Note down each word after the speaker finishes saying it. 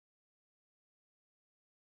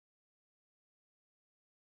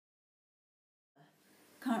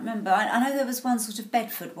Can't remember. I know there was one sort of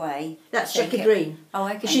Bedford way. That's Jackie Green. Oh,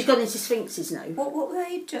 okay. She's gone into Sphinxes now. What were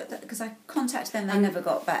they doing? Because I contacted them, they never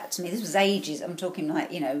got back to me. This was ages. I'm talking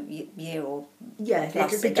like, year or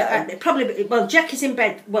plus ago. Probably. Well, Jack is in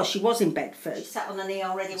bed. Well, she was in Bedford. She sat on the knee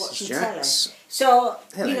already watching telly. So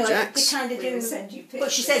hello, Jax. they kind of do. Send you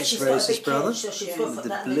But she said she's got a big kitchen, so she's going to put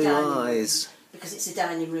that in the dining room because it's a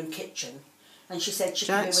dining room kitchen. And she said she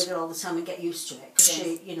can be with her all the time and get used to it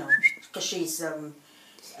because she's a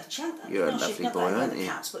child. You're a lovely boy, aren't you?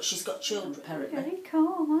 Cats, but she's got children. Very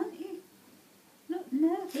calm, aren't you? Not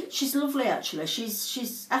nervy. She's lovely, actually.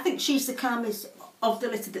 She's. I think she's the calmest of the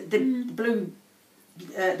litter. The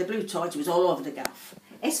blue torch was all over the gaff.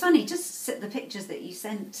 It's funny, just the pictures that you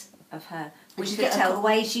sent of her. You could tell the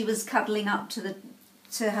way she was cuddling up to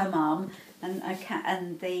her mum and a cat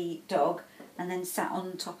and the dog, and then sat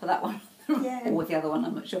on top of that one. Yeah. Or with the other one,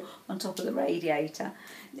 I'm not sure, on top of the radiator.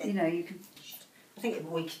 You can... I think in a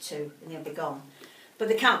week or two and he'll be gone. But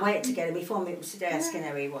they can't wait to get him. He phoned me today asking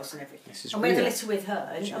how he was and everything. And we had a litter with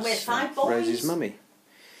her and we had 5 boys. Rosie's mummy.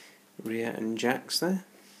 Rhea and Jax there.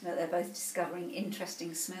 But they're both discovering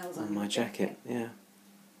interesting smells on my jacket, yeah.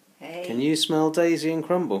 Hey. Can you smell Daisy and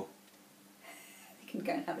Crumble? You can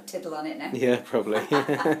go and have a tiddle on it now. Yeah, probably.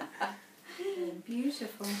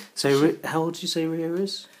 Beautiful. So, how old did you say Rhea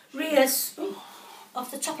is? Rhea's,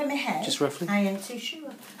 off the top of my head, just roughly? I am too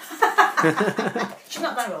sure. She's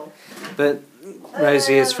not that old. But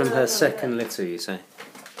Rosie is from her second litter, you say?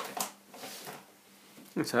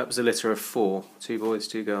 So that was a litter of 4, 2 boys,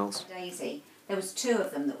 2 girls. Daisy, there was 2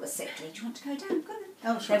 of them that were sickly. Do you want to go down? Go on.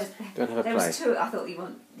 Oh, sure. Don't have a there play. was 2. I thought you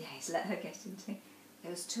want. Yes, let her get into.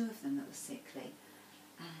 There was 2 of them that were sickly,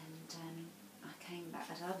 and I came back.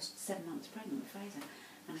 I was 7 months pregnant with Fraser,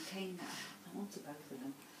 and I came back. I wanted both of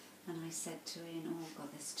them. And I said to Ian, oh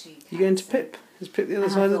God, there's 2 cats. You going to Pip? Is Pip the other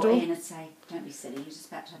side of the door? Ian would say, don't be silly, you're just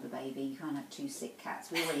about to have a baby, you can't have 2 sick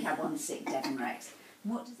cats. We already have 1 sick Devon Rex.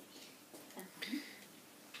 What does it...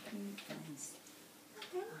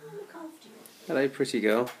 look after you. Hello, pretty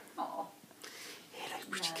girl. Oh. Hello,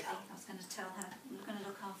 pretty girl. I was going to tell her, I'm going to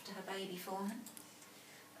look after her baby for her.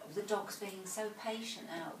 The dog's being so patient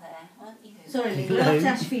out there, aren't you? Sorry, we'll have to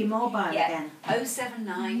ask for your mobile again.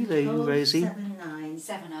 079 Hello, Rosie. 079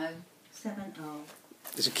 70 70.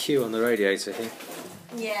 There's a queue on the radiator here.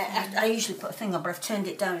 Yeah, I usually put a thing on, but I've turned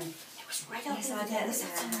it down. It was red up Yes, I did.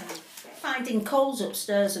 Finding coals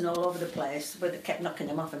upstairs and all over the place, but they kept knocking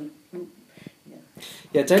them off and...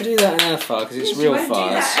 Yeah, don't do that in our fire because it's real fires. Do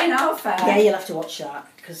that in our fire. Yeah, you'll have to watch that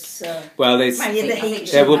because... well, they're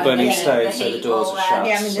wood burning stoves, so the doors are shut.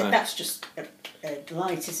 Yeah, I mean, that's just a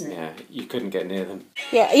light, isn't it? Yeah, you couldn't get near them.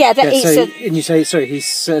 Yeah, and you say, sorry, he's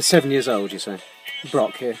 7 years old, you say?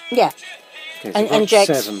 Brock here? Yeah. Okay, so and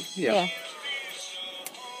Jake's 7, yeah.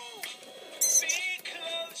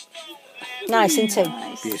 Nice, isn't he?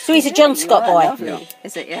 Nice. So he's a John Scott boy. Yeah.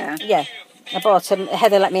 Is it, yeah? Yeah. I bought him.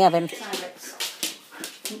 Heather let me have him.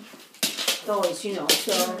 Boys, so...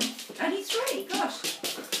 Only 3, gosh.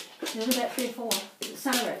 There's about 3 or 4.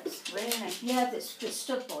 Cyrex. Really? Yeah, that's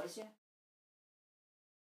stud boys, yeah.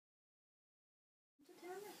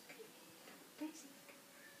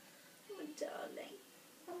 Oh, darling.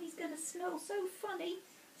 Oh, he's going to smell so funny.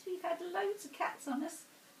 So we've had loads of cats on us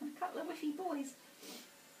and a couple of whiffy boys.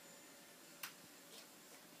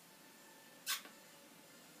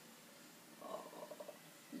 Oh,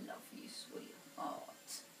 love you,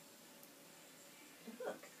 sweetheart.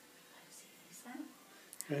 Look, Rosie, is that?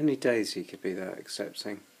 Only Daisy could be that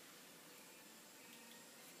accepting.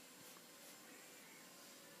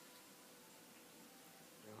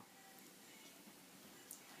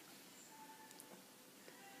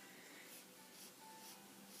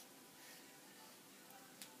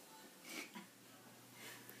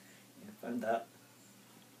 Found that.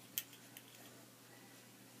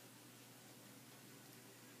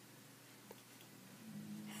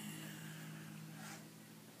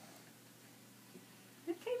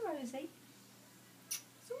 Okay, Rosie.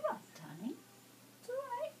 It's all right, darling. It's all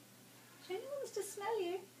right. She only wants to smell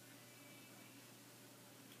you.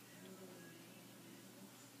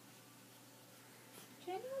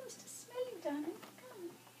 She only wants to smell you, darling. Come on.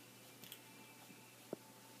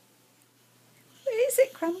 Where is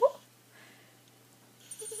it, Crumble?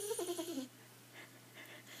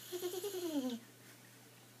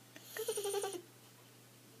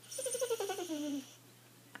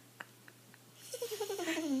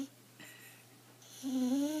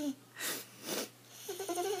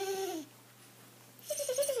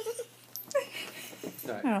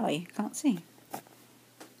 Where are you? Can't see.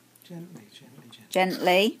 Gently, gently, gently.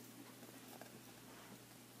 Gently.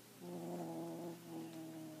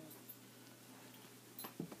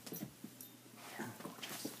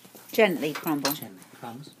 Gently, Crumble. Gently,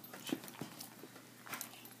 Crumbs.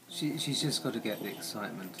 She's just got to get the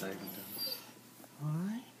excitement over done.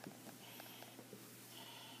 Alright.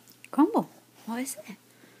 Crumble, what is it?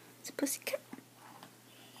 It's a pussycat.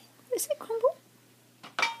 What is it, Crumble?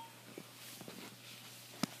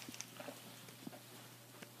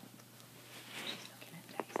 She's looking at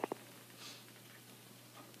Daisy.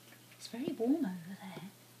 It's very warm over there.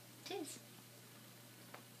 It is.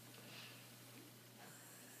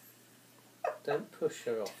 Don't push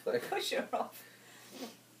her off, though. Push her off.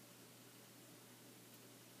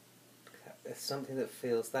 There's something that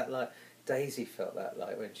feels that light. Daisy felt that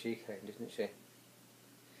light when she came, didn't she?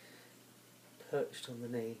 Perched on the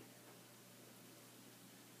knee.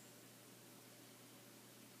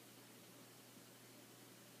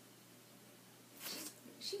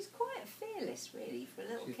 She's quite fearless, really, for a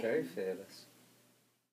little kitten. She's very fearless.